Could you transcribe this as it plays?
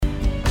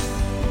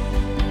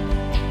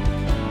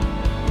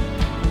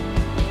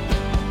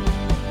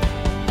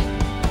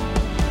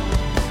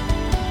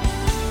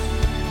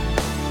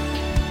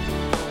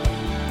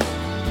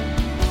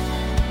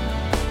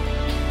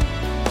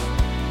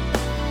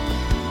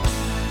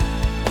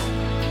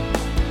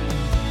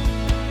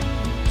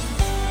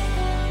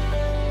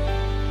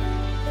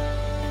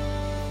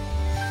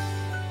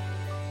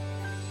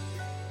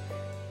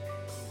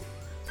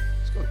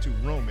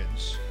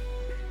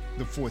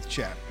the 4th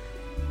chapter.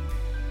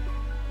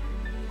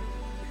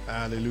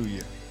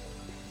 Hallelujah.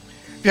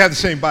 If you have the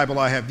same Bible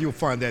I have, you'll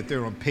find that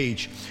there on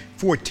page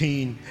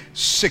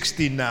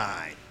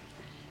 1469.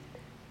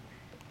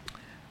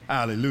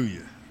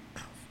 Hallelujah.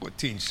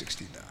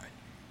 1469.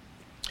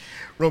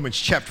 Romans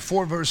chapter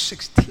 4, verse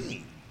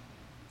 16.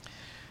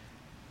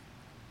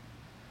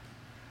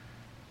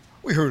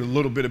 We heard a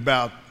little bit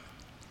about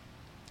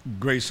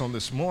grace on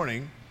this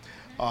morning,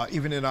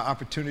 even in our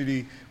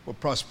opportunity for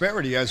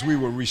prosperity as we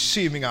were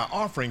receiving our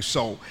offering.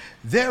 So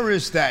there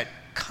is that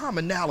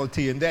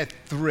commonality and that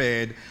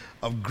thread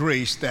of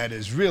grace that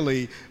is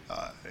really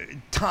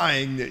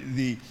tying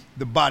the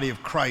body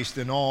of Christ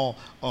and all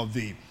of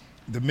the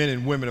men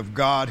and women of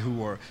God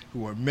who are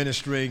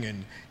ministering,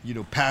 and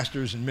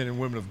pastors and men and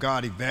women of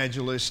God,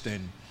 evangelists,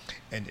 and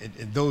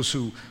those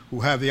who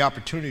have the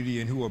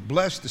opportunity and who are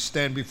blessed to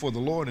stand before the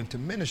Lord and to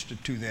minister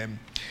to them.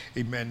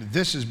 Amen.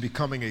 This is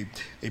becoming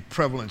a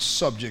prevalent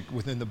subject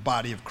within the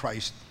body of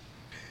Christ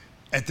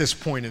at this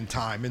point in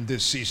time, in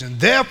this season.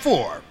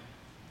 Therefore,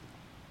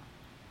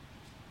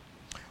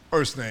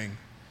 first thing,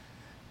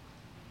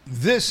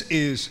 this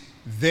is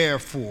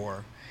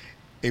therefore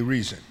a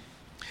reason.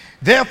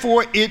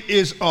 Therefore, it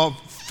is of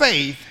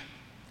faith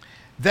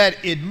that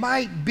it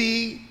might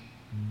be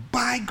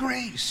by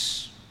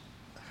grace.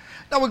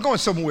 Now, we're going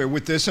somewhere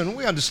with this, and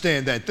we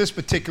understand that this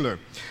particular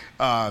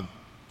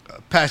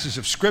passage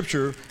of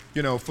Scripture,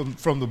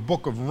 from the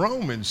book of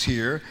Romans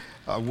here,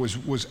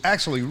 was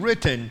actually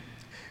written,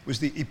 was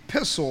the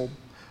epistle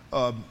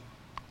of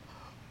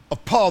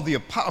Paul the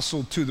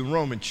Apostle to the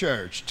Roman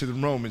church, to the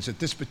Romans at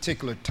this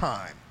particular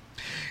time.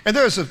 And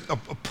there's a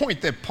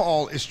point that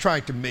Paul is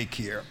trying to make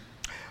here.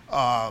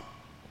 And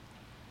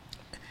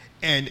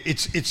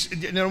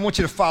and I want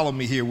you to follow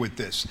me here with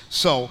this.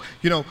 So,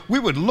 we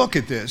would look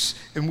at this,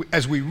 and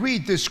as we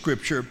read this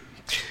scripture,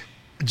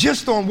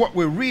 just on what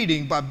we're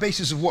reading, by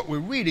basis of what we're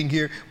reading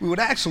here, we would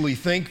actually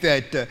think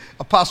that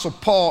Apostle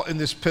Paul in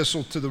this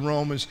epistle to the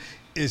Romans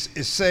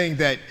is saying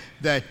that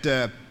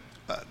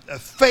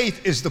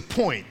faith is the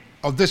point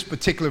of this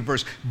particular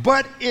verse.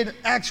 But in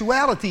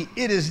actuality,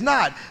 it is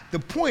not. The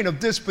point of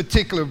this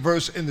particular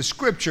verse in the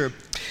scripture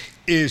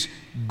is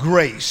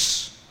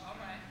grace.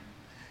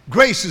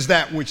 Grace is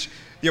that which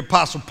the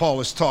Apostle Paul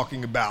is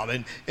talking about.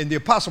 And the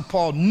Apostle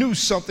Paul knew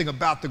something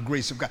about the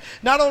grace of God.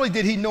 Not only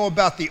did he know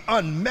about the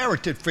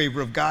unmerited favor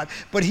of God,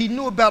 but he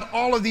knew about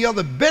all of the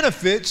other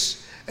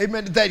benefits,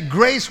 amen, that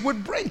grace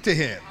would bring to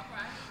him.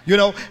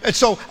 And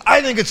so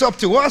I think it's up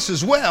to us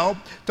as well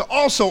to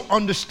also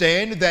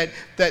understand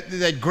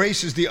that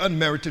grace is the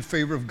unmerited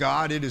favor of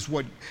God. It is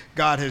what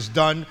God has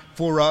done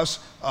for us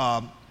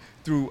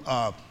through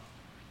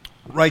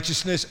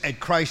righteousness at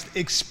Christ's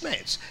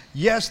expense.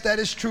 Yes, that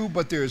is true,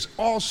 but there is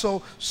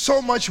also so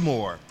much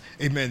more,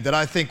 amen, that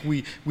I think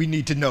we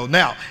need to know.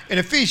 Now, in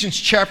Ephesians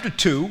chapter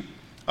 2,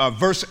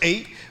 verse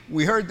 8,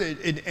 we heard that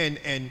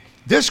in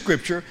this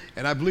scripture,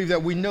 and I believe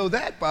that we know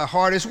that by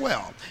heart as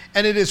well.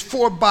 And it is,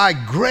 for by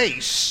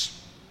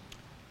grace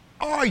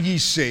are ye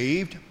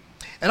saved.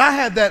 And I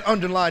have that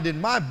underlined in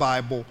my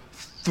Bible,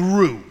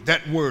 through,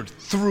 that word,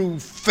 through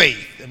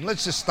faith. And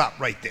let's just stop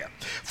right there.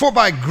 For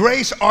by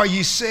grace are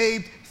ye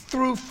saved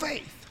through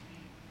faith.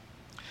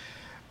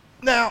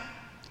 Now,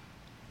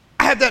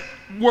 I have that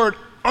word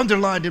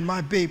underlined in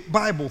my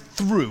Bible,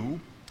 through,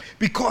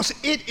 because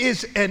it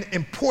is an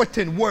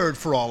important word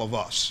for all of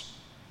us.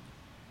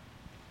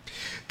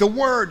 The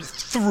word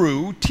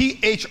through,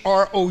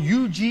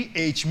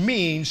 T-H-R-O-U-G-H,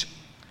 means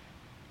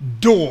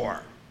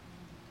door,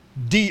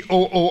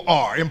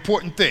 D-O-O-R,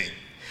 important thing.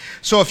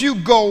 So if you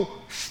go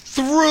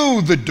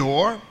through the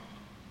door,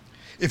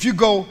 if you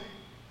go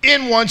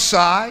in one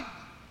side,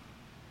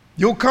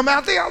 you'll come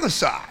out the other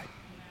side.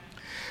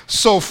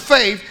 So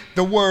faith,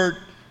 the word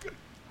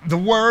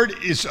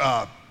is,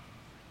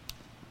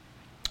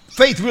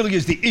 faith really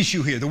is the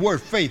issue here. The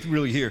word faith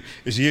really here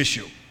is the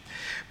issue.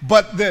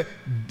 But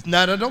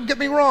now don't get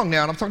me wrong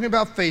now, I'm talking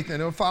about faith, and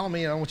don't follow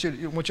me, and I want you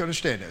to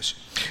understand this.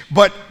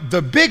 But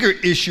the bigger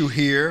issue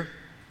here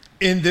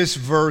in this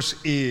verse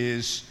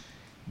is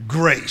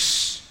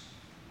grace.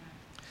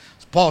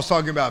 So Paul's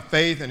talking about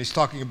faith, and he's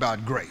talking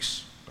about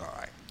grace. All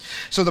right.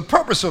 So the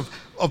purpose of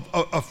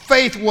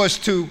faith was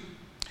to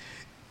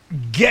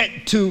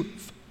get to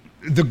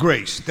the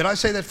grace. Did I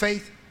say that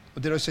faith? Or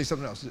did I say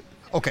something else?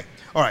 Okay.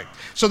 All right.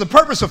 So the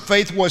purpose of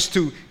faith was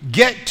to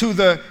get to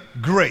the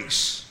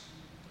grace.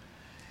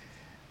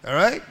 All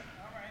right?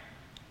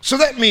 So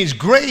that means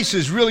grace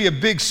is really a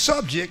big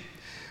subject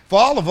for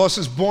all of us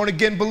as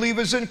born-again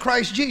believers in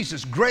Christ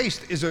Jesus.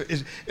 Grace is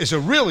a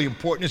really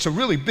important, it's a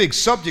really big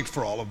subject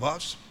for all of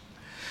us.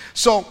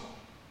 So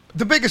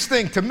the biggest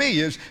thing to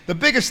me is, the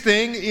biggest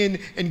thing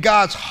in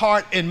God's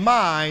heart and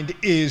mind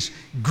is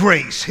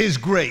grace, His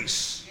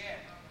grace.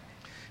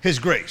 His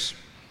grace.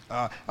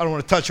 I don't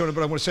want to touch on it,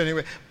 but I want to say it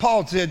anyway.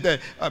 Paul said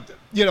that,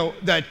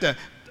 that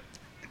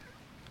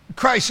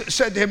Christ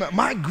said to him,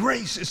 my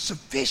grace is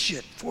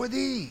sufficient for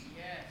thee.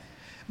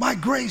 My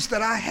grace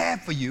that I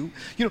have for you,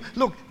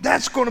 look,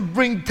 that's going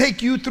to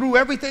take you through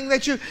everything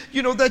that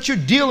that you're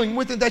dealing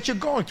with and that you're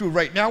going through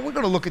right now. We're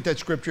going to look at that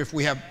scripture if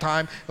we have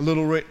time a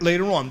little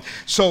later on.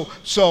 So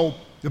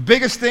the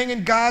biggest thing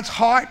in God's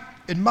heart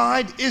and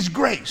mind is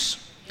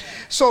grace.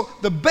 So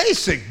the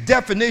basic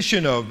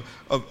definition of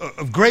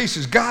grace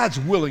is God's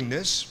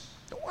willingness.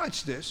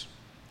 Watch this.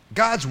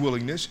 God's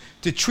willingness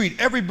to treat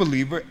every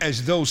believer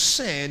as though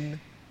sin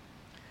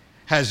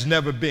has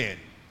never been.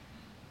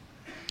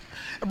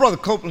 And Brother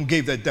Copeland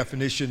gave that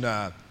definition,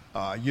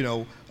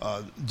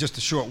 just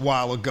a short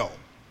while ago.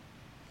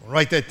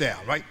 Write that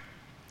down, right?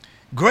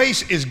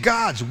 Grace is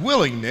God's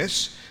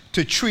willingness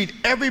to treat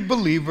every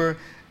believer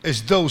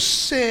as though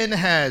sin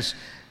has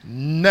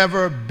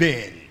never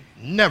been.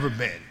 Never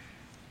been.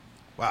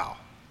 Wow.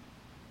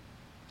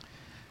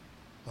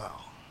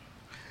 Wow.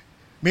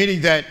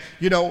 Meaning that,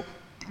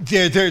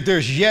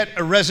 there's yet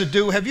a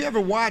residue. Have you ever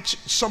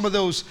watched some of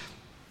those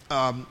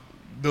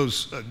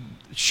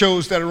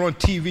shows that are on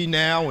TV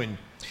now, and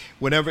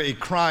whenever a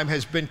crime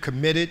has been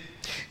committed,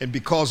 and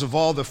because of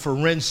all the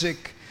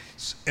forensic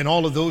and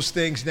all of those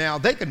things now,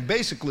 they can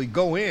basically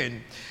go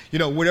in,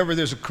 whenever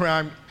there's a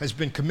crime has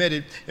been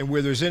committed and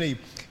where there's any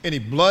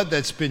blood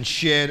that's been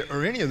shed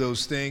or any of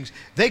those things,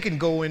 they can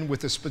go in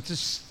with a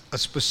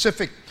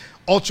specific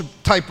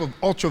type of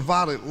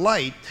ultraviolet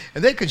light,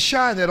 and they can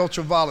shine that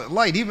ultraviolet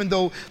light, even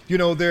though,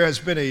 there has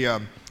been a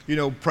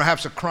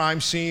perhaps a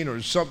crime scene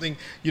or something,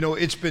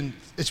 it's been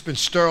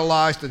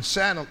sterilized and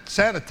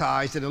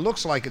sanitized, and it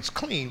looks like it's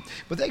clean,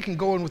 but they can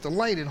go in with the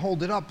light and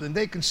hold it up, and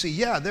they can see,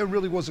 yeah, there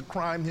really was a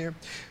crime here.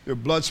 There are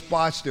blood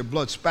spots, there are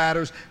blood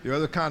spatters, there are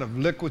other kind of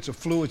liquids or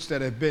fluids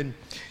that have been,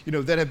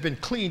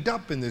 cleaned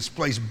up in this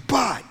place.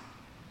 But,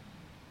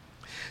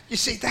 you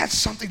see, that's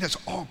something that's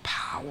all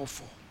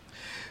powerful.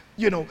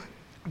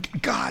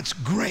 God's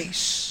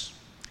grace,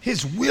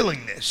 his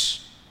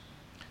willingness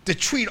to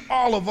treat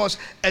all of us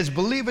as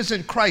believers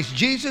in Christ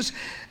Jesus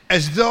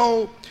as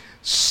though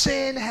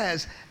sin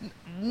has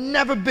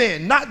never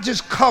been, not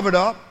just covered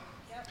up,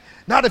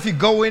 not if you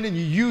go in and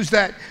you use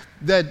that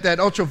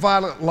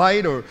ultraviolet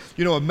light or,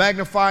 a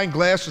magnifying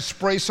glass to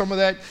spray some of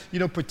that,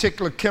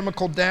 particular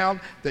chemical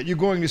down, that you're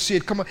going to see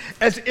it come up,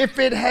 as if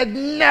it had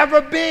never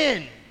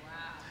been.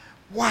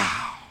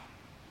 Wow.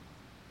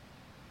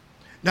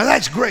 Now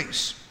that's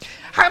grace.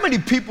 How many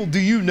people do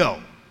you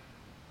know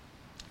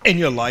in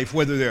your life,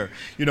 whether they're,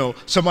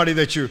 somebody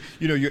that you're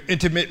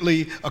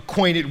intimately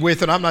acquainted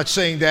with, and I'm not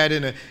saying that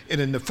in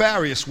a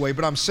nefarious way,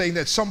 but I'm saying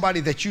that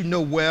somebody that you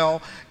know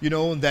well,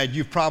 and that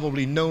you've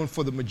probably known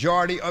for the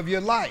majority of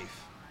your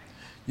life,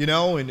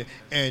 and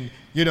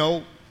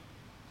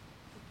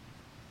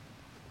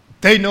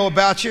they know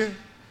about you,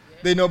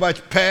 they know about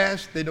your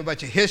past, they know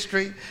about your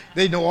history,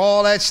 they know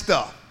all that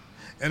stuff.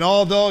 And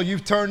although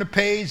you've turned the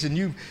page and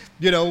you've,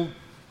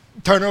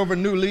 turned over a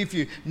new leaf,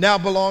 you now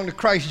belong to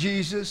Christ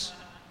Jesus,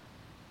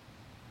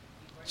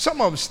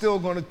 some of them still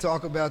going to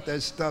talk about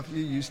that stuff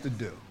you used to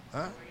do.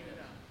 Huh?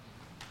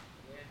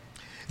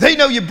 They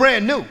know you're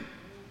brand new.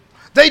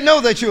 They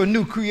know that you're a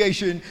new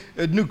creation,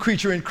 a new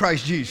creature in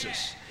Christ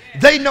Jesus.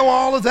 They know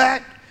all of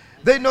that.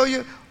 They know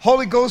you're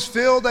Holy Ghost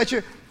filled, that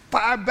you're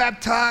fire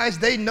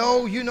baptized. They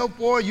know,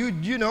 boy,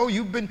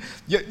 you've been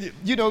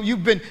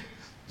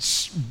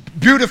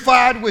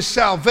beautified with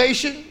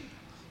salvation.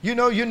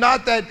 You're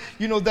not that,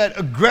 that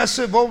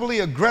aggressive, overly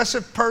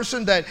aggressive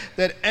person, that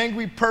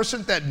angry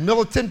person, that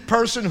militant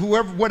person,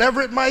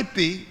 whatever it might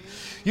be,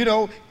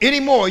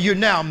 anymore. You're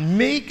now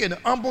meek and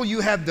humble. You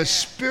have the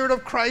Spirit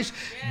of Christ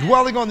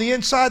dwelling on the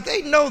inside.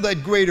 They know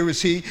that greater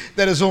is he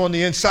that is on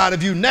the inside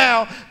of you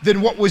now than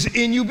what was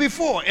in you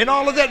before, and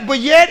all of that. But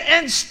yet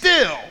and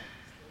still,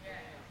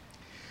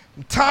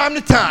 from time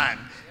to time,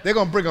 they're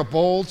going to bring up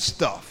old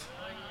stuff.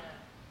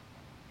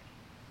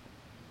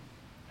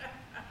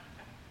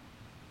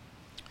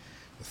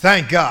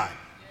 Thank God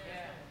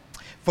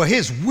for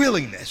his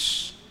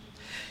willingness,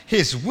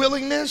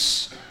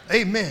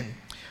 amen,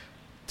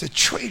 to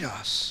treat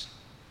us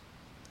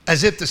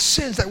as if the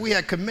sins that we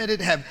had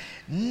committed have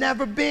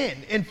never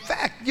been. In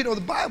fact,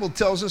 the Bible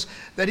tells us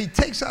that he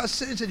takes our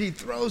sins and he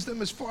throws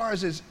them as far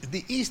as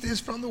the east is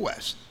from the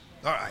west.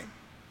 All right.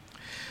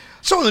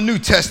 So in the New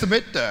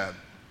Testament, as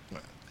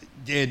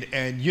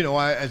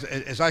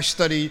I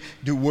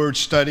do word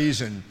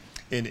studies and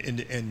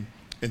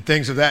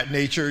things of that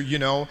nature,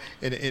 and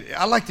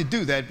I like to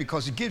do that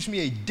because it gives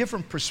me a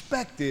different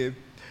perspective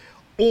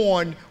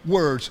on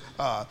words.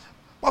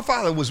 My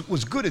father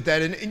was good at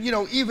that, and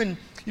even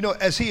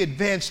as he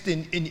advanced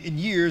in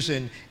years,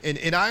 and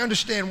I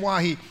understand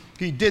why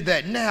he did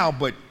that now,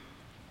 but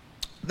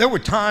there were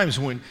times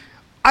when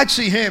I'd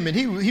see him and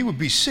he would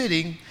be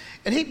sitting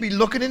and he'd be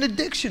looking in a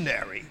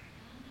dictionary.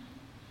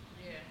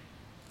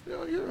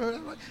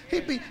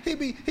 He'd be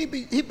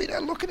there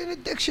looking in a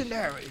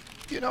dictionary,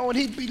 and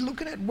he'd be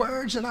looking at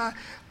words, and I,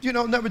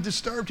 never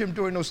disturbed him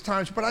during those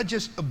times, but I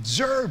just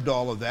observed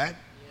all of that.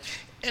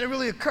 And it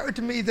really occurred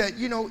to me that,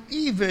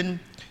 even,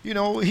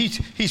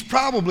 he's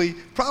probably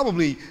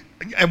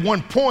at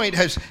one point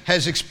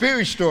has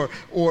experienced or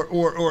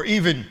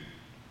even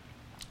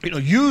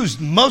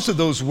used most of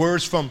those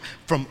words from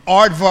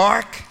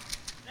aardvark,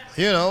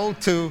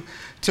 to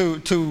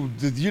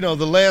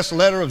the last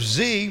letter of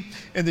Z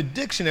in the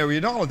dictionary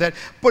and all of that,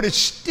 but it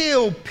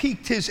still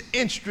piqued his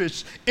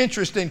interest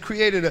and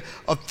created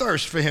a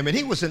thirst for him. And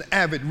he was an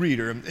avid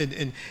reader,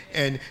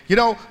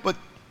 but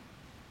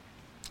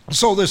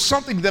so there's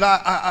something that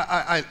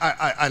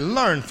I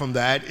learned from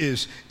that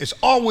is it's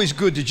always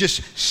good to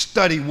just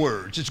study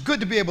words. It's good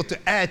to be able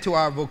to add to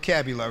our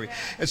vocabulary.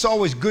 It's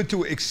always good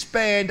to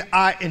expand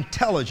our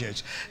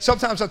intelligence.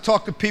 Sometimes I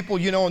talk to people,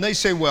 and they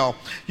say, well,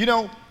 do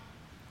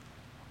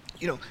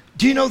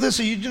you know this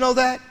or you know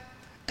that?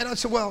 And I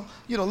said, well,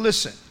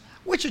 listen,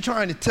 what you're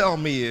trying to tell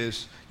me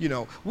is,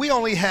 we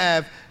only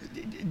have,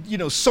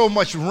 so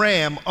much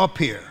RAM up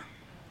here.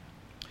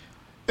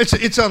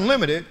 It's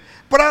unlimited.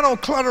 But I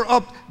don't clutter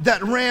up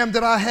that RAM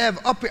that I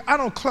have up here. I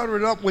don't clutter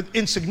it up with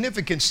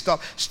insignificant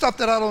stuff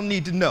that I don't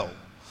need to know.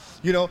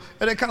 And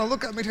they kind of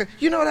look at me and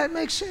say, that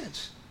makes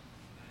sense.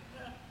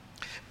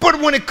 But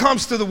when it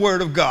comes to the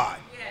Word of God,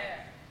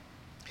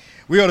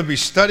 we ought to be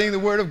studying the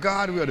Word of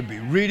God. We ought to be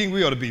reading.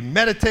 We ought to be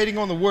meditating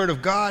on the Word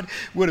of God.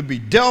 We ought to be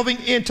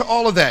delving into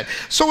all of that.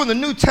 So in the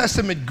New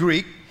Testament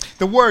Greek,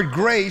 the word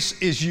grace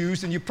is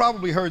used, and you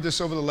probably heard this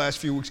over the last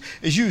few weeks,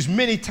 is used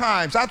many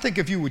times. I think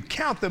if you would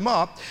count them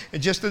up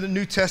and just in the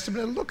New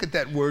Testament and look at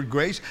that word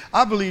grace,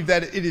 I believe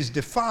that it is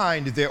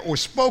defined there or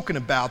spoken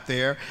about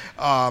there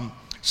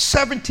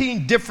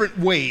 17 different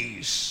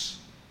ways.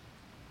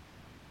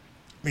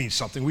 Means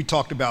something. We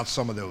talked about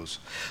some of those.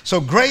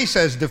 So grace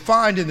as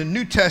defined in the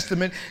New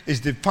Testament is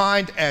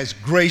defined as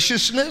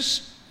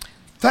graciousness,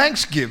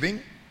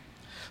 thanksgiving.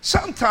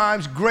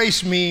 Sometimes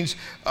grace means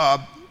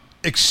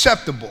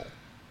acceptable.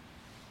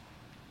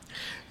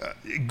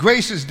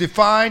 Grace is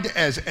defined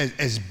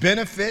as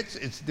benefits.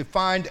 It's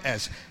defined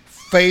as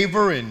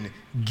favor and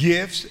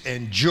gifts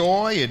and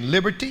joy and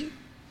liberty.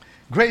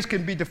 Grace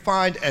can be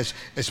defined as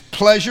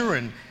pleasure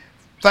and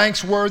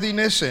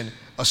thanksworthiness and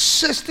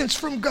assistance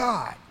from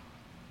God.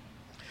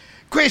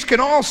 Grace can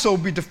also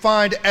be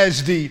defined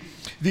as the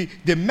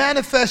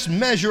manifest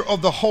measure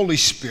of the Holy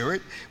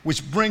Spirit,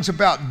 which brings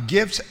about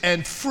gifts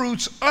and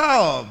fruits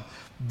of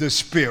the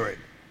Spirit.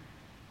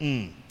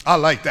 I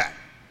like that.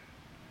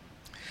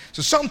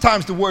 So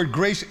sometimes the word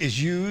grace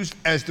is used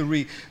as the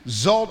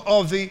result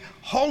of the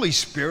Holy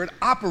Spirit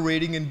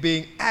operating and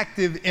being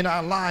active in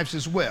our lives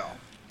as well.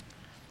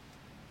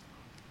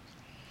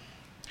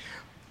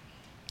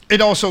 It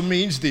also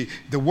means the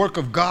work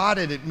of God,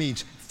 and it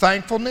means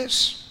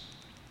thankfulness.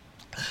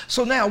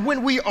 So now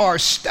when we are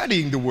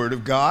studying the Word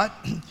of God,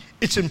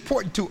 it's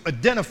important to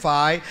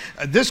identify,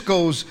 this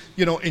goes,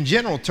 in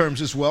general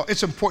terms as well,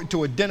 it's important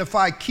to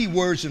identify key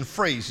words and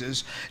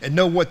phrases and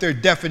know what their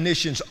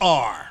definitions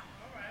are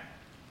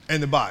in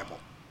the Bible.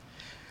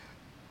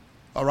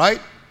 All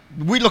right?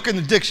 We look in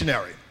the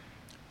dictionary.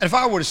 And if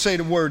I were to say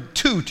the word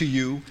to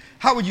you,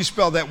 how would you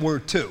spell that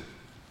word to?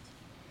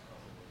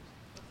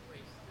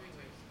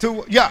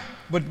 To, yeah,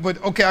 but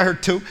okay, I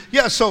heard to.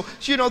 Yeah, so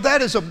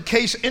that is a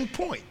case in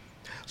point.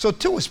 So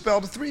to is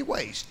spelled 3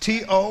 ways.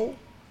 T-O,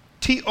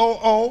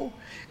 T-O-O,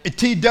 and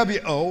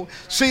T-W-O.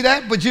 See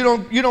that? But you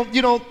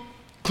don't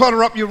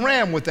clutter up your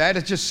RAM with that.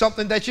 It's just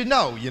something that you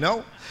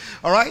know.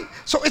 All right?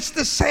 So it's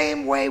the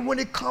same way when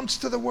it comes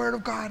to the Word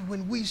of God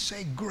when we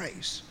say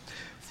grace.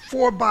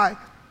 For by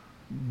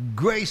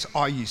grace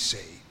are ye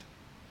saved.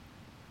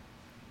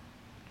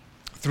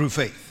 Through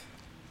faith.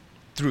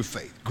 Through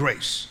faith.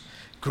 Grace.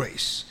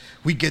 Grace.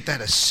 We get that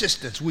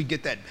assistance. We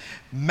get that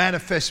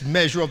manifest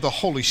measure of the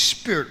Holy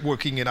Spirit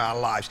working in our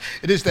lives.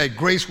 It is that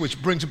grace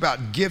which brings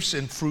about gifts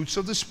and fruits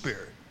of the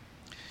Spirit.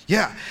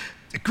 Yeah,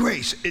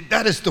 grace,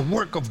 that is the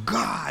work of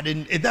God,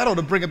 and that ought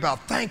to bring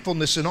about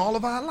thankfulness in all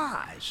of our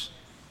lives.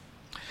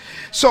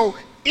 So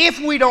if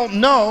we don't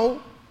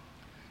know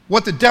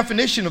what the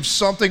definition of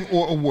something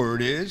or a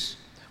word is,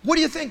 what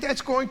do you think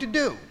that's going to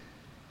do?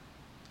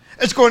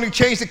 It's going to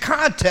change the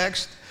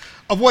context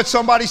of what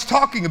somebody's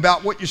talking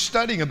about, what you're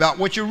studying about,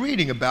 what you're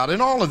reading about, and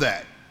all of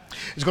that.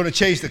 It's going to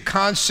change the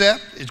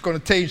concept. It's going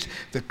to change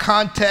the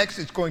context.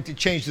 It's going to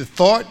change the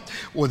thought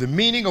or the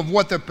meaning of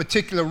what the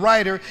particular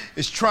writer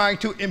is trying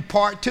to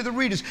impart to the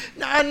readers.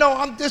 Now, I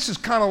know this is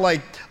kind of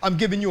like I'm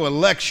giving you a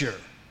lecture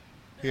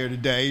here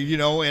today,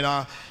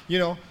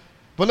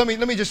 but let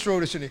me just throw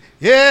this in there.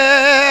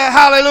 Yeah,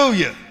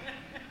 hallelujah.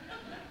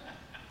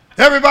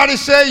 Everybody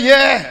say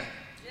yeah.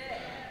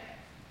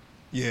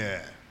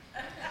 Yeah.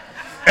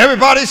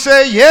 Everybody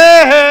say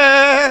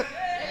yeah.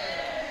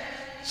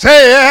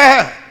 Say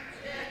yeah.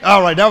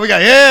 All right, now we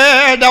got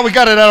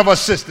it out of our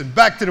system.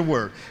 Back to the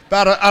word.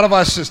 Out of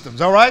our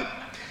systems, all right?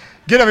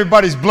 Get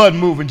everybody's blood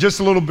moving just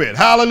a little bit.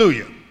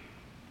 Hallelujah.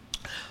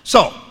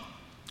 So,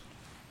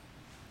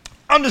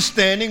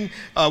 understanding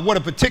what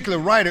a particular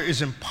writer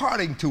is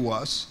imparting to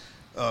us,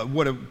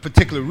 what a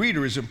particular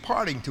reader is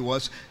imparting to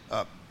us,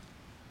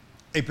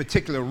 a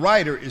particular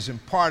writer is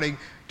imparting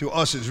to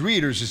us as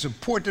readers is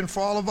important for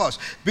all of us,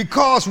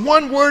 because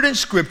one word in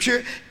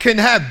Scripture can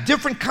have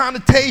different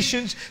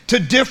connotations to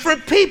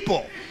different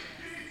people.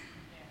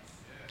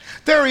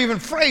 There are even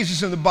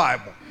phrases in the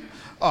Bible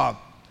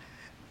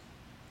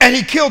and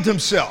he killed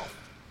himself.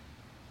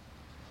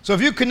 So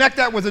if you connect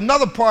that with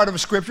another part of a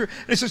scripture,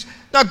 it says,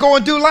 now go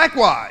and do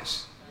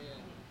likewise.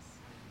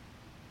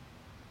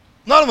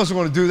 None of us are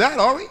going to do that,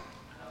 are we?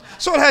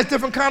 So it has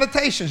different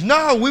connotations.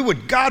 No, we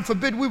would, God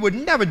forbid, we would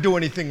never do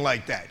anything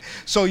like that.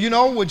 So, you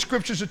know, when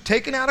scriptures are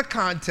taken out of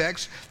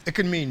context, it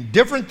can mean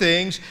different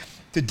things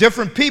to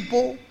different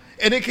people,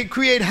 and it can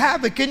create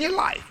havoc in your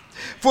life.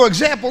 For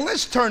example,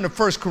 let's turn to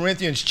 1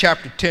 Corinthians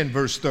chapter 10,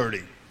 verse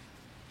 30.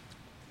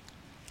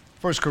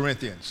 1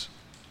 Corinthians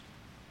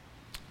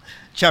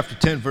chapter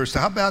 10, verse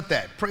 30. How about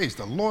that? Praise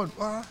the Lord.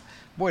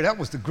 Boy, that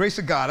was the grace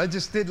of God. I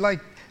just did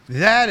like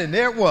that, and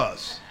there it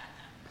was.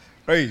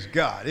 Praise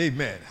God.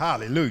 Amen.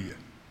 Hallelujah.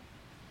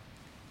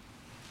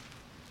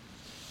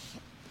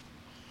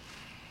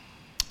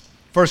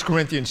 First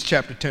Corinthians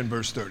chapter 10,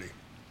 verse 30.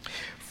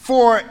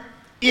 For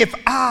if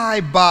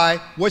I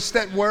by, what's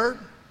that word?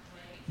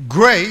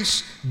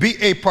 Grace be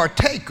a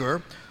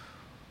partaker,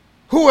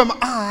 who am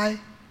I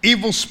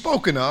evil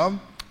spoken of,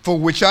 for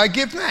which I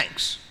give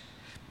thanks?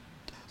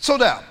 So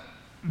now,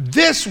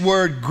 this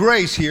word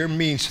grace here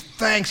means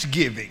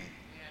thanksgiving.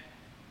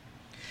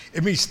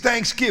 It means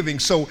thanksgiving.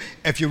 So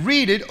if you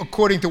read it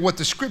according to what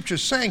the scripture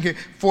is saying here,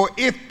 for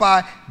if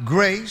by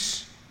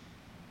grace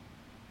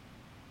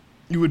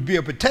you would be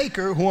a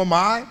partaker, who am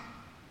I?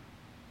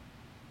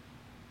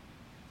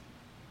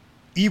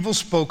 Evil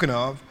spoken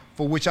of,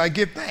 for which I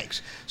give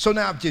thanks. So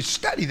now just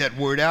study that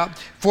word out.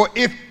 For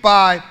if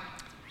by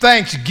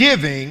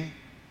thanksgiving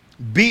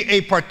be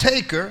a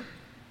partaker,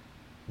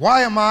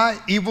 why am I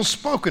evil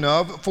spoken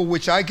of, for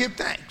which I give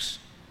thanks?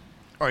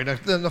 All right,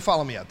 now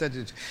follow me out. That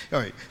is, all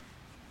right.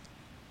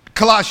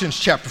 Colossians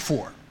chapter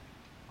 4.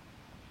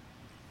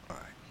 All right.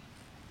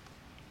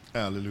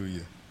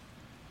 Hallelujah.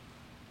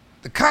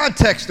 The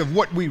context of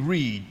what we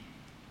read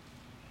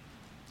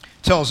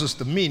tells us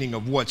the meaning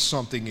of what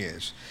something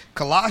is.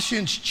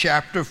 Colossians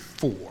chapter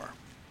 4.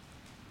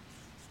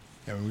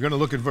 And we're going to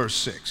look at verse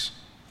 6.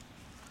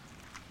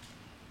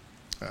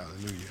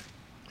 Hallelujah.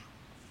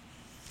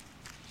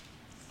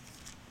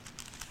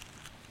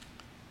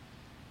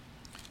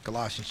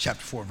 Colossians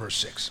chapter 4, verse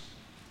 6.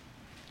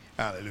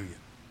 Hallelujah.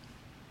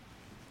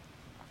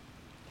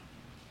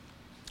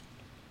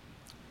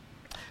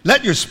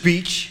 Let your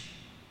speech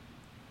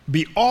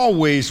be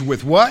always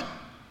with what?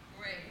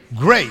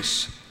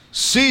 Grace.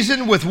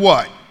 Seasoned with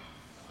what?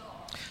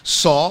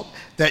 Salt,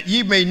 that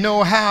ye may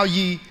know how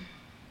ye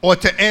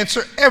ought to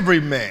answer every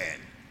man.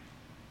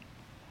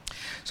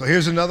 So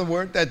here's another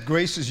word that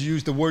grace is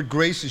used. The word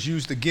grace is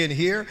used again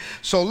here.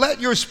 So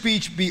let your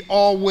speech be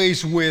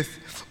always with,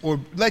 or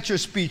let your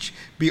speech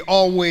be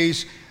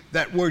always,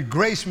 that word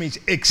grace means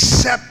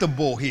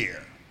acceptable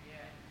here.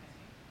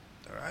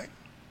 All right?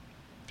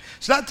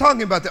 It's not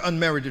talking about the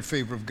unmerited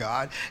favor of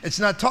God. It's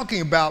not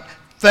talking about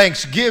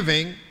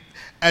thanksgiving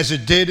as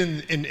it did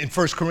in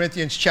 1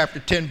 Corinthians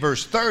chapter 10,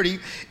 verse 30.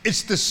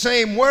 It's the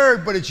same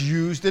word, but it's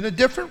used in a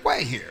different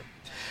way here.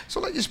 So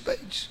let your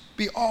speech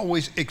be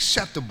always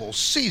acceptable,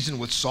 seasoned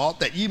with salt,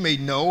 that ye may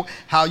know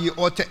how you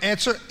ought to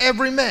answer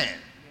every man.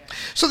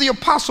 So the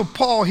Apostle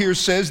Paul here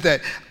says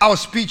that our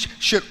speech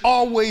should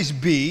always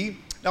be,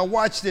 now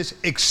watch this,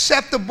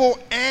 acceptable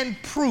and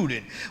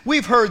prudent.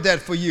 We've heard that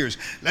for years.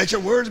 Let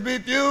your words be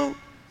few,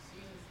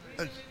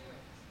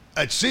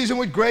 seasoned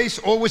with grace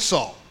or with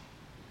salt.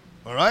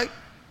 All right?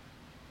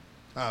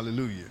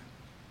 Hallelujah.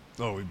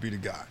 Glory be to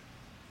God.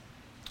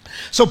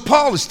 So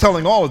Paul is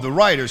telling all of the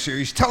writers here,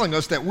 he's telling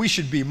us that we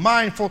should be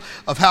mindful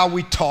of how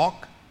we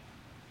talk.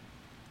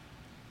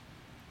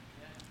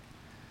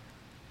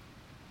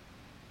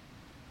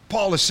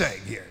 Paul is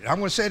saying here, I'm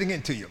going to say it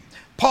again to you.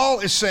 Paul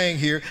is saying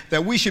here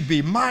that we should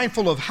be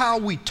mindful of how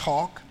we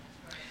talk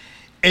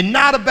and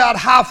not about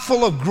how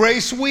full of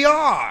grace we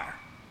are.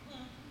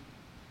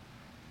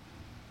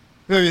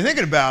 If you're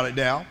thinking about it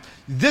now,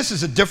 this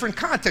is a different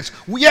context.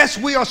 Yes,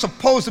 we are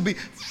supposed to be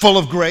full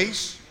of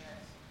grace.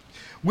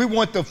 We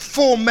want the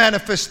full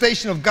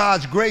manifestation of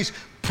God's grace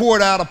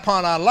poured out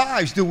upon our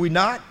lives, do we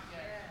not?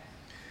 Yes.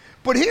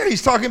 But here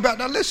he's talking about,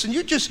 now listen,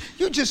 you just,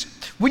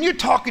 when you're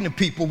talking to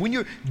people, when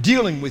you're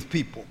dealing with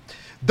people,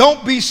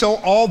 don't be so,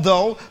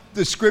 although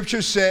the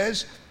scripture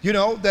says, you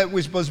know, that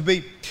we're supposed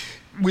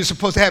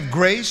to have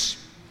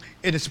grace,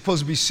 and it's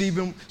supposed to be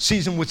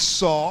seasoned with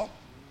salt,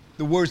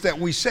 the words that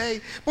we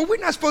say, but we're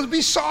not supposed to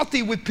be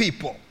salty with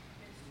people.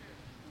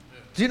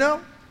 Do you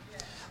know?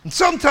 And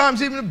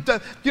sometimes even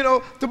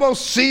the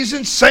most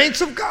seasoned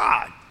saints of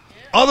God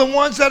are the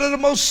ones that are the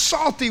most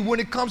salty when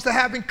it comes to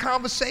having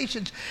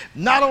conversations,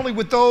 not only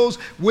with those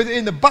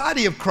within the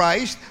body of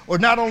Christ, or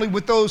not only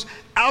with those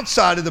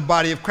outside of the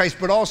body of Christ,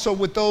 but also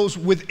with those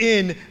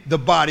within the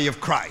body of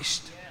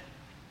Christ.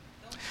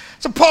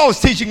 So Paul is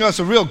teaching us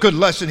a real good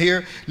lesson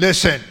here.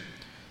 Listen,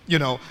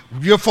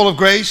 you're full of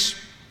grace.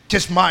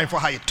 Just mindful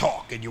how you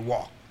talk and you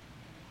walk.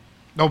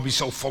 Don't be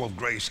so full of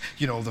grace,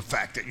 the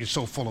fact that you're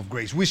so full of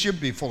grace. We should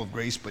be full of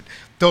grace, but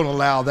don't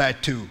allow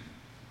that to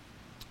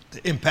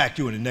impact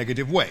you in a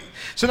negative way.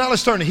 So now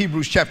let's turn to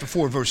Hebrews chapter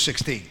 4, verse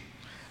 16.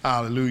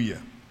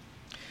 Hallelujah.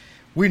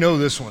 We know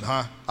this one,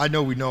 huh? I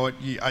know we know it.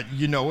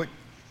 You know it.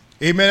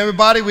 Amen,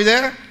 everybody? We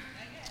there?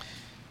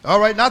 All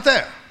right, not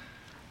there.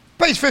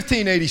 Page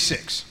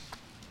 1586.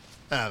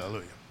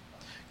 Hallelujah.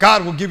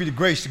 God will give you the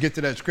grace to get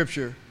to that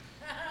scripture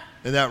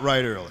and that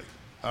right early.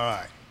 All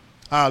right.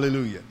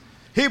 Hallelujah.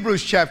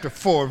 Hebrews chapter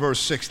 4, verse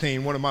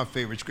 16, one of my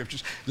favorite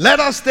scriptures. Let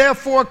us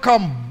therefore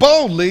come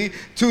boldly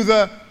to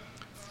the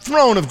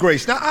throne of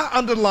grace. Now, I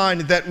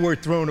underlined that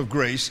word throne of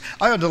grace.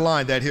 I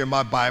underlined that here in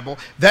my Bible,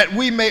 that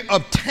we may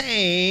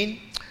obtain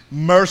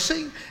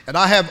mercy, and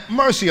I have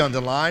mercy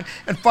underlined,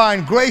 and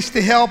find grace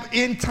to help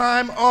in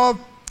time of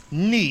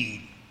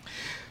need.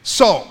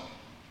 So,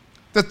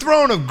 the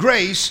throne of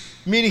grace,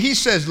 meaning he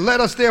says, let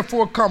us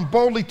therefore come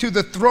boldly to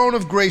the throne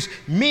of grace,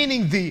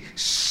 meaning the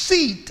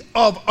seat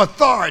of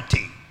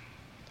authority.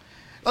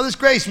 Now, this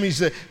grace means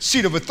the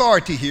seat of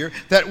authority here,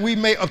 that we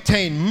may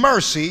obtain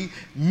mercy,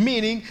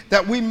 meaning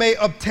that we may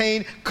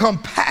obtain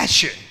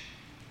compassion,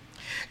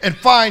 and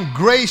find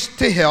grace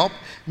to help,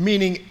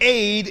 meaning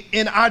aid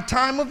in our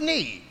time of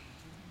need.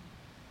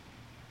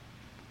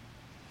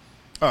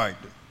 All right,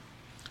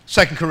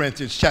 2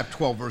 Corinthians chapter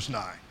 12, verse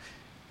 9.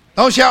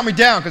 Don't shout me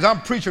down because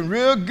I'm preaching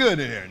real good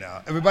in here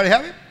now. Everybody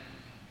have it?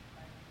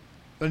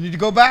 Do I need to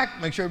go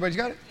back? Make sure everybody's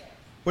got it?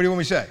 What do you want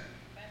me to say?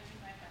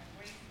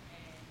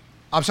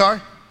 I'm sorry?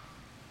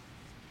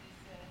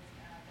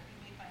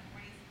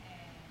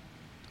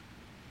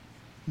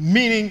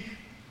 Meaning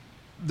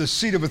the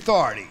seat of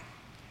authority.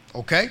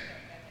 Okay?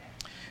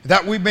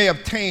 That we may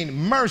obtain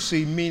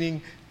mercy,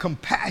 meaning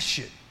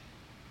compassion.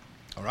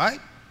 All right?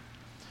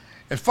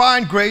 And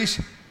find grace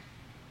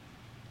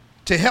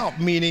to help,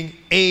 meaning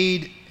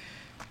aid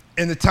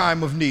in the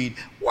time of need.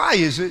 Why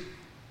is it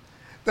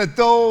that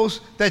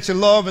those that you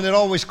love and that are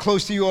always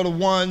close to you are the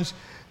ones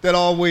that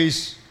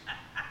always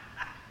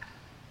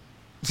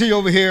see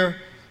over here,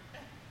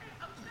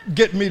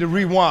 get me to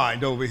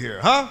rewind over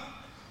here, huh?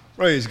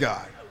 Praise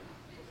God.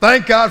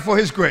 Thank God for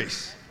his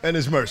grace and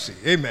his mercy.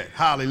 Amen.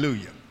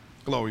 Hallelujah.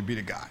 Glory be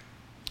to God.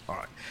 All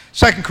right.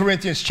 2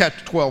 Corinthians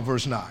chapter 12,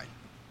 verse 9.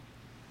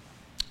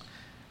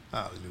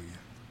 Hallelujah.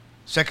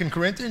 2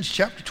 Corinthians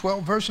chapter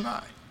 12, verse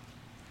 9.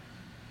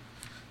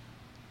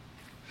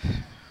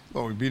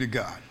 Glory be to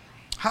God.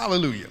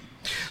 Hallelujah.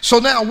 So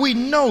now we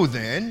know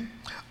then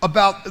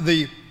about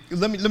the,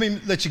 let me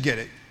let you get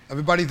it.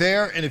 Everybody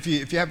there? And if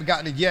you haven't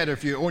gotten it yet, or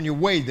if you're on your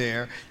way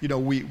there, you know,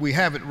 we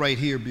have it right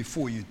here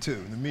before you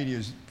too. The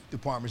media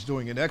department is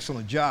doing an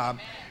excellent job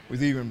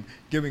with even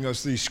giving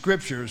us these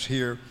scriptures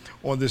here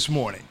on this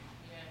morning.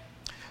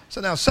 So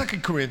now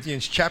 2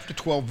 Corinthians chapter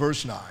 12,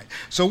 verse 9.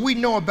 So we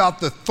know about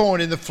the thorn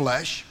in the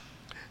flesh,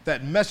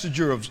 that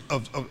messenger of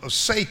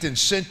Satan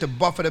sent to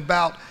buffet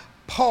about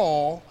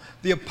Paul,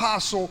 the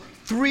apostle,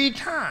 3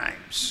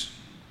 times.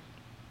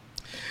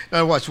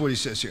 Now watch what he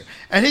says here.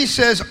 And he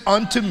says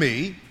unto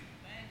me,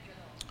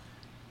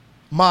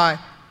 my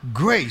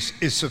grace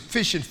is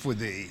sufficient for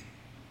thee,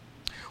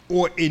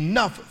 or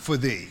enough for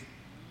thee.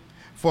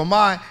 For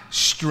my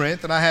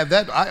strength, and I have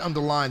that, I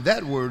underlined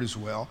that word as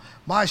well,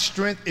 my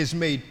strength is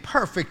made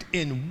perfect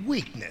in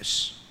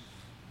weakness.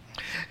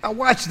 Now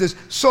watch this.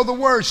 So the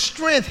word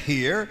strength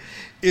here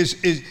is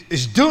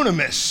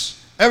dunamis.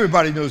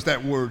 Everybody knows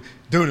that word,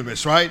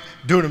 dunamis, right?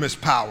 Dunamis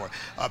power.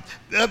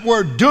 That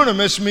word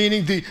dunamis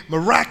meaning the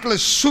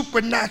miraculous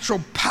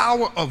supernatural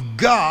power of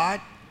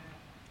God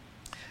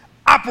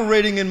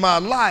operating in my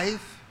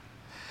life.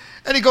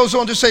 And he goes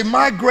on to say,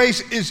 my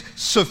grace is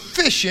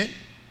sufficient,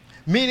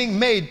 meaning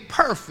made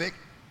perfect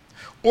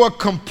or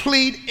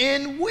complete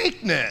in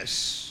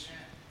weakness.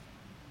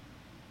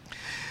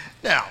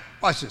 Now,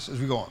 watch this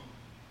as we go on.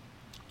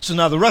 So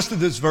now the rest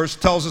of this verse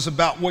tells us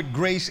about what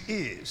grace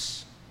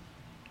is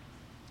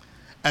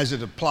as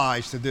it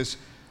applies to this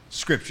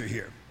scripture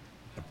here.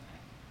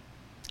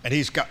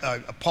 And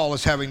Paul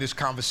is having this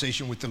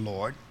conversation with the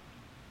Lord.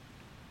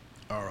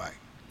 All right.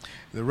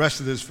 The rest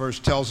of this verse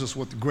tells us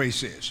what the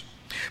grace is.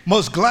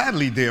 Most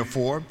gladly,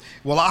 therefore,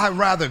 will I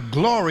rather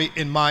glory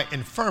in my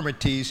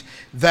infirmities,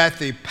 that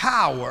the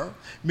power,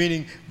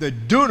 meaning the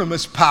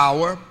dunamis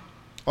power,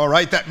 all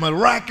right, that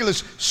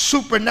miraculous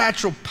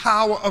supernatural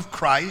power of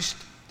Christ,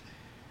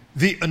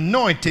 the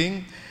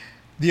anointing,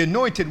 the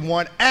anointed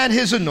one, and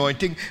his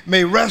anointing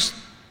may rest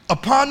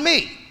upon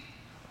me.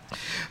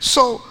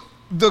 So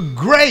the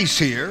grace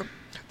here,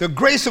 the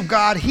grace of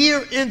God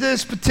here in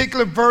this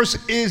particular verse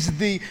is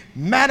the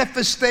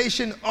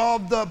manifestation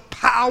of the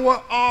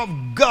power of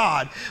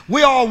God.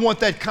 We all want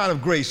that kind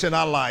of grace in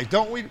our lives,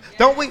 don't we?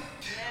 Don't we?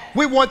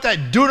 We want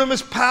that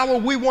dunamis power.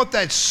 We want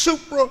that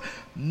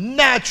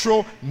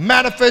supernatural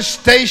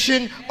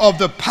manifestation of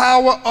the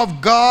power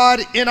of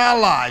God in our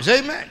lives.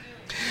 Amen.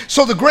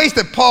 So the grace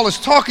that Paul is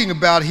talking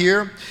about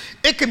here,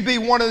 it can be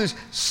one of the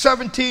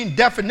 17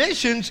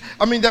 definitions,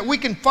 that we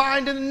can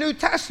find in the New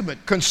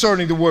Testament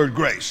concerning the word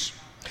grace.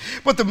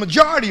 But the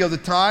majority of the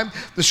time,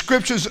 the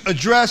scriptures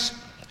address,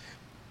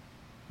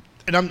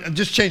 and I'm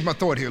just changed my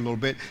thought here a little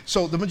bit.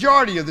 So the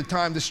majority of the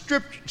time,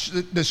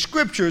 the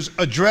scriptures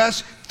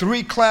address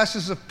 3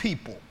 classes of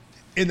people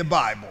in the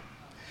Bible.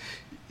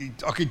 You're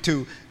talking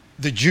to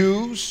the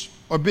Jews,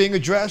 are being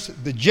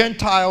addressed, the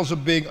Gentiles are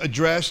being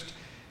addressed,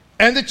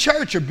 and the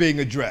church are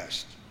being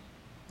addressed.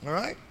 All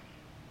right?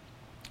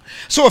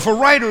 So if a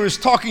writer is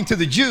talking to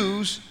the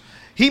Jews,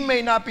 he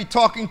may not be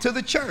talking to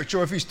the church.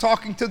 Or if he's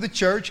talking to the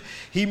church,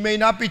 he may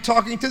not be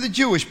talking to the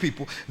Jewish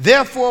people.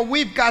 Therefore,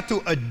 we've got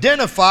to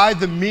identify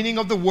the meaning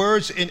of the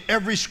words in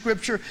every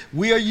scripture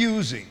we are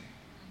using.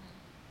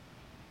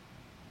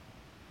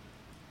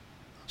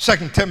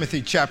 2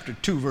 Timothy chapter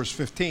 2, verse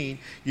 15,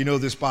 you know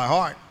this by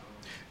heart,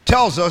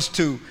 tells us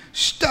to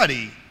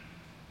study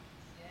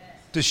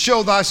to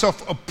show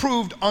thyself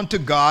approved unto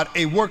God,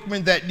 a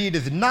workman that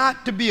needeth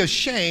not to be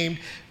ashamed,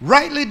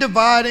 rightly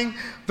dividing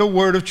the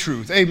word of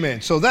truth.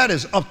 Amen. So that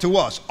is up to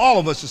us. All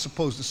of us are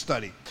supposed to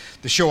study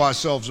to show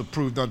ourselves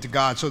approved unto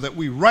God so that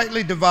we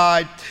rightly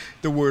divide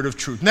the word of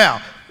truth. Now,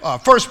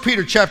 1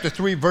 Peter chapter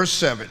 3, verse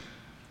 7.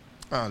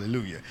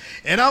 Hallelujah.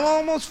 And I'm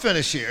almost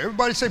finished here.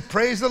 Everybody say,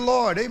 praise the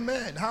Lord.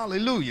 Amen.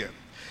 Hallelujah.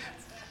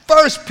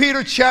 1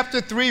 Peter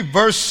chapter 3,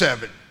 verse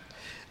 7.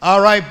 All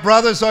right,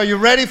 brothers, are you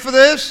ready for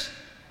this?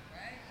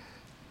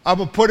 I'm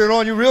going to put it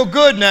on you real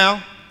good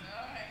now.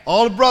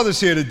 All the brothers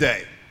here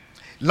today.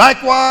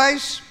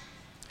 Likewise,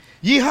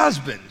 ye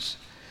husbands,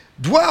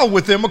 dwell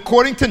with them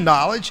according to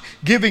knowledge,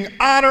 giving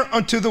honor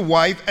unto the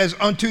wife as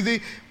unto the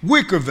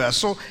weaker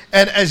vessel,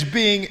 and as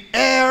being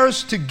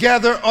heirs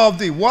together of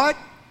the what?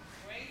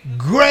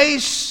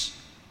 Grace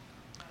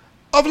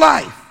of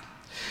life.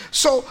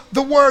 So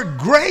the word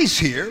grace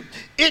here,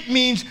 it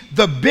means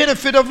the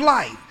benefit of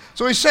life.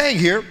 So he's saying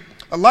here,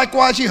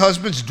 likewise, ye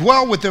husbands,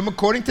 dwell with them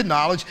according to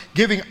knowledge,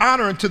 giving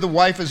honor unto the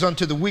wife as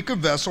unto the weaker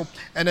vessel,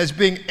 and as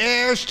being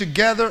heirs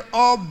together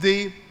of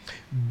the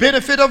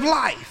benefit of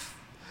life.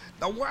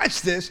 Now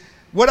watch this.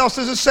 What else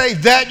does it say?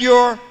 That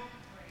your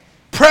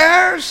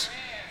prayers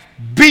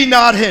be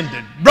not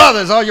hindered.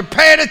 Brothers, are you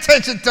paying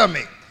attention to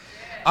me?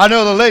 I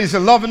know the ladies are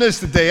loving this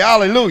today.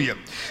 Hallelujah.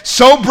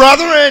 So,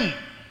 brethren,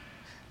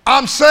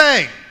 I'm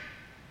saying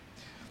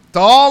to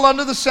all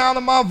under the sound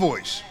of my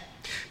voice,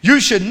 you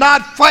should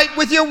not fight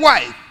with your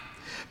wife,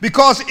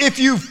 because if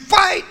you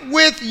fight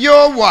with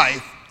your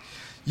wife,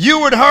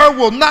 you and her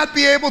will not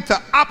be able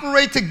to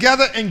operate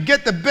together and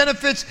get the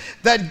benefits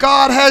that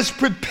God has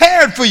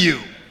prepared for you.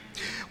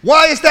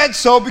 Why is that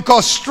so?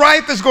 Because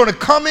strife is going to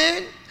come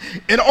in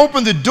and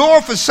open the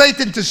door for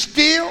Satan to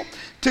steal,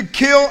 to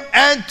kill,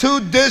 and to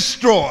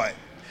destroy.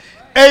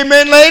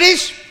 Amen,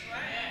 ladies?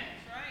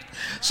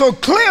 So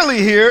clearly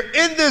here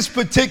in this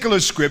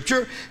particular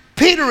scripture,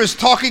 Peter is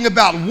talking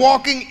about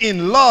walking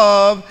in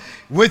love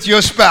with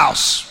your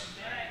spouse.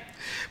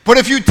 But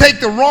if you take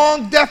the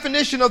wrong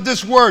definition of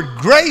this word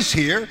grace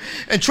here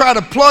and try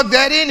to plug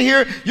that in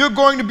here, you're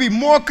going to be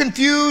more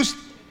confused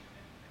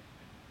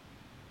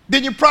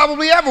than you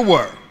probably ever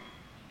were.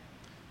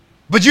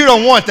 But you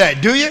don't want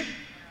that, do you?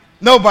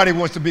 Nobody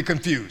wants to be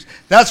confused.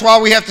 That's why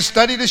we have to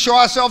study to show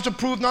ourselves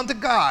approved unto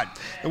God.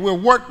 And we're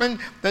workmen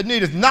that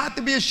needeth not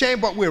to be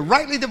ashamed, but we're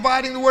rightly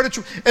dividing the word of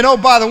truth. And oh,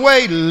 by the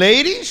way,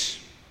 ladies,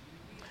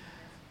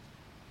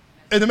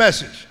 in the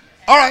message.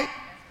 All right.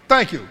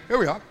 Thank you. Here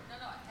we are.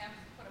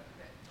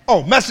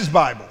 Oh, Message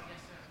Bible,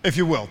 if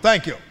you will.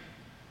 Thank you.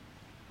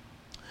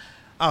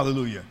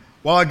 Hallelujah.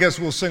 Well, I guess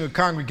we'll sing a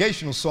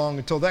congregational song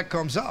until that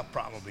comes up,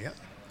 probably. Huh?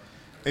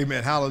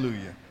 Amen.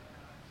 Hallelujah.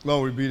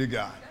 Glory be to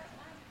God.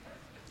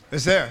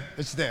 It's there.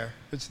 It's there.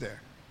 It's there.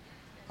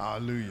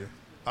 Hallelujah.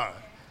 All right.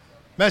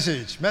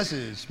 Message.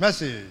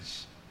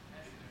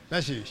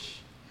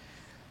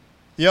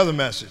 The other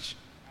message.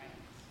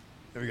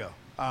 Here we go.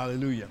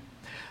 Hallelujah.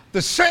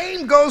 The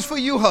same goes for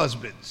you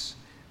husbands.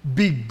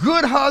 Be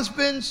good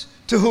husbands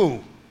to who?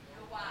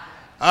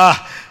 Now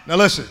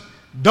listen.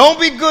 Don't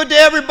be good to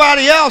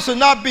everybody else and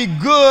not be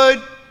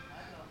good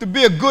to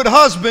be a good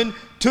husband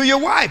to your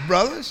wife,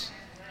 brothers.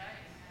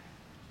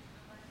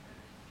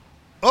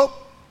 Oh.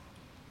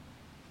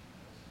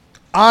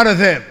 Honor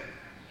them.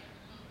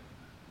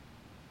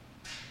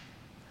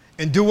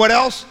 And do what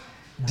else?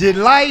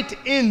 Delight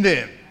in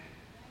them.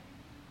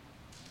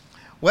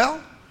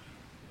 Well,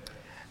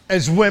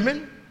 as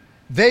women,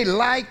 they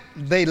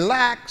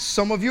lack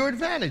some of your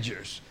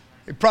advantages.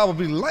 They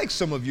probably like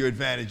some of your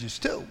advantages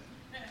too.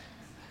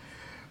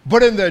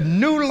 But in the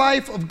new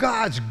life of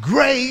God's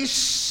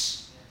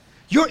grace,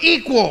 you're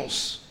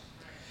equals.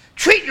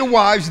 Treat your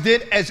wives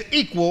then as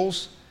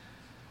equals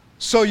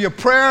so your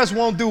prayers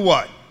won't do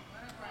what?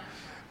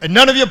 And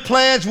none of your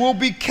plans will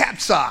be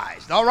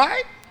capsized. All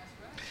right?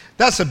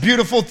 That's a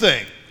beautiful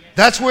thing.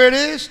 That's where it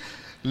is.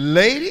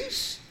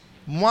 Ladies,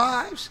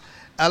 wives,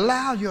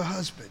 allow your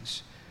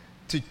husbands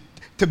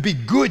to be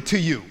good to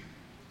you.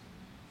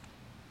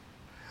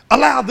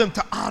 Allow them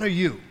to honor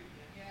you.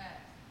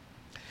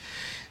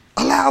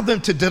 Allow them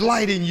to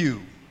delight in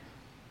you.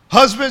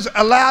 Husbands,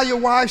 allow your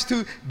wives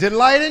to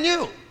delight in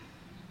you.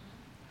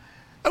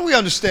 And we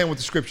understand what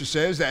the scripture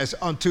says, as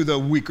unto the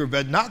weaker,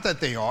 but not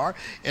that they are.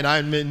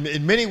 And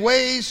in many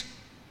ways,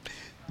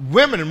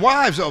 women and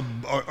wives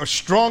are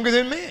stronger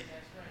than men.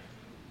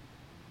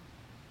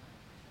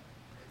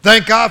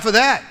 Thank God for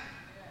that.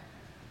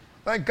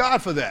 Thank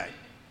God for that.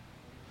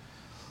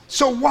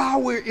 So while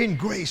we're in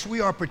grace,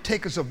 we are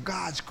partakers of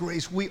God's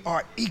grace. We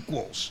are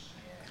equals.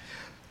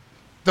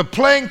 The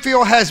playing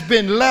field has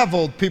been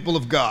leveled, people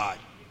of God.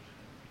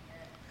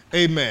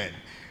 Amen.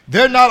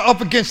 They're not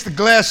up against the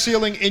glass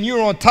ceiling and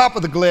you're on top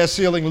of the glass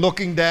ceiling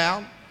looking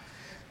down.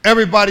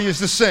 Everybody is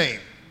the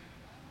same.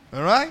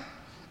 All right?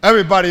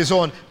 Everybody is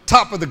on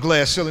top of the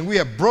glass ceiling. We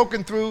have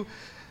broken through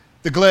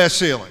the glass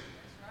ceiling.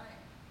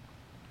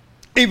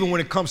 Even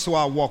when it comes to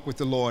our walk with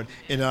the Lord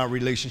in our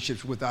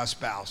relationships with our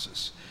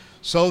spouses.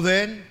 So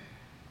then,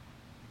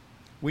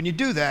 when you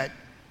do that,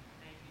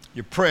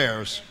 your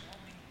prayers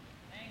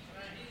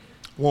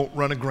won't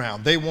run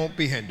aground. They won't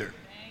be hindered.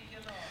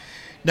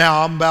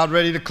 Now, I'm about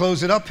ready to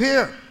close it up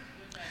here.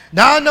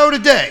 Now, I know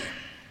today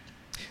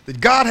that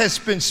God has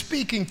been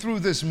speaking through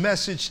this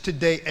message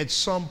today at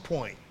some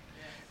point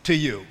to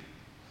you.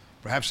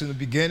 Perhaps in the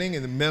beginning,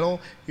 in the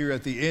middle, here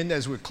at the end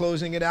as we're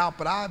closing it out.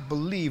 But I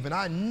believe and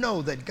I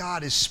know that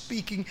God is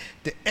speaking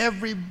to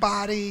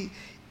everybody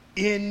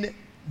in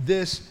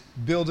this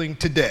building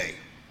today.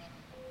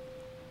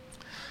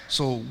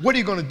 So what are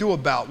you going to do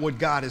about what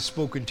God has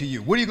spoken to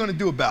you? What are you going to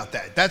do about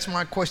that? That's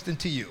my question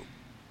to you.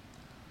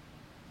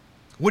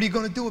 What are you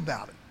going to do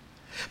about it?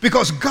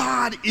 Because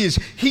God is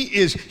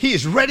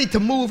ready to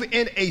move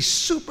in a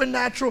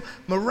supernatural,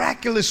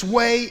 miraculous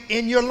way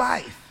in your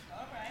life.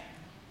 All right.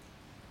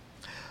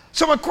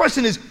 So my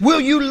question is,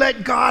 will you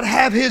let God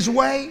have his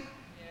way?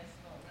 Yes,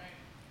 Lord.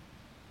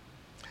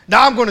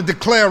 Now I'm going to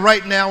declare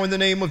right now in the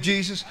name of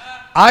Jesus,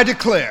 I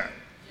declare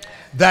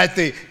that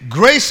the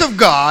grace of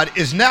God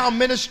is now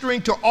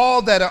ministering to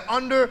all that are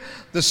under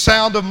the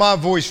sound of my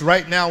voice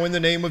right now in the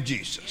name of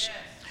Jesus. Yes.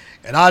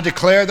 And I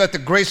declare that the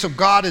grace of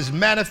God is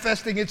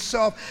manifesting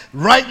itself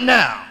right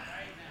now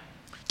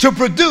to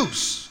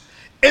produce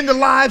in the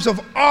lives of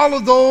all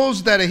of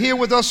those that are here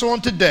with us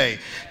on today,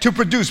 to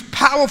produce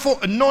powerful,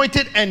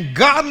 anointed, and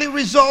godly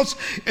results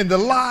in the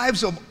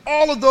lives of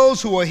all of those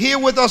who are here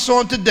with us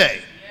on today.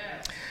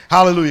 Yes.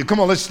 Hallelujah. Come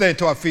on, let's stand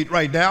to our feet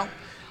right now.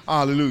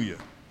 Hallelujah.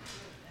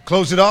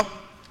 Close it up.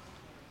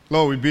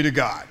 Glory be to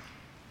God.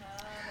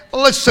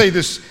 Well, let's say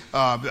this.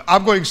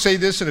 I'm going to say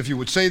this, and if you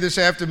would say this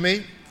after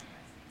me.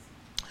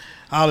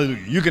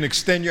 Hallelujah. You can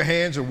extend your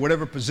hands or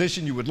whatever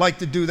position you would like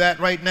to do that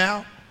right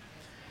now.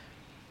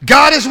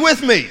 God is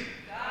with me.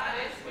 God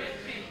is with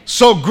me.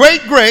 So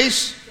great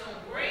grace,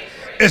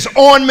 is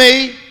on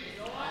me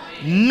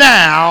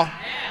now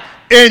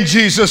in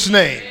Jesus'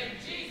 name.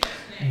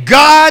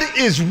 God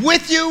is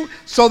with you,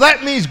 so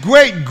that means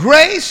great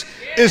grace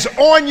is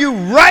on you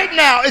right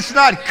now. It's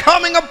not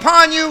coming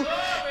upon you.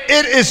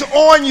 It is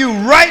on you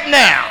right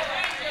now.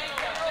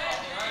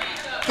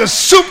 The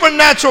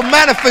supernatural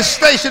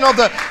manifestation of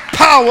the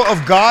power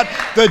of God,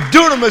 the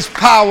dunamis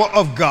power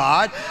of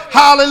God,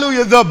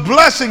 hallelujah, the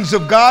blessings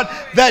of God,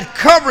 that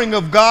covering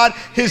of God,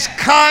 his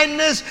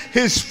kindness,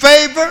 his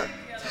favor,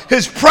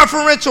 his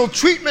preferential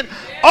treatment,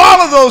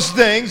 all of those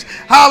things,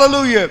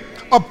 hallelujah,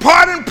 are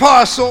part and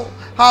parcel,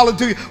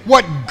 hallelujah,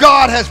 what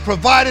God has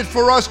provided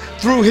for us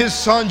through his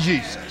son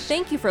Jesus.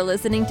 Thank you for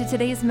listening to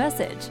today's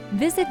message.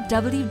 Visit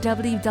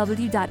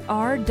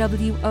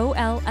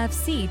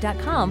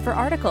www.rwolfc.com for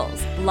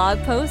articles, blog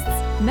posts,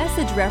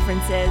 message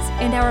references,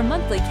 and our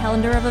monthly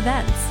calendar of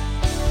events.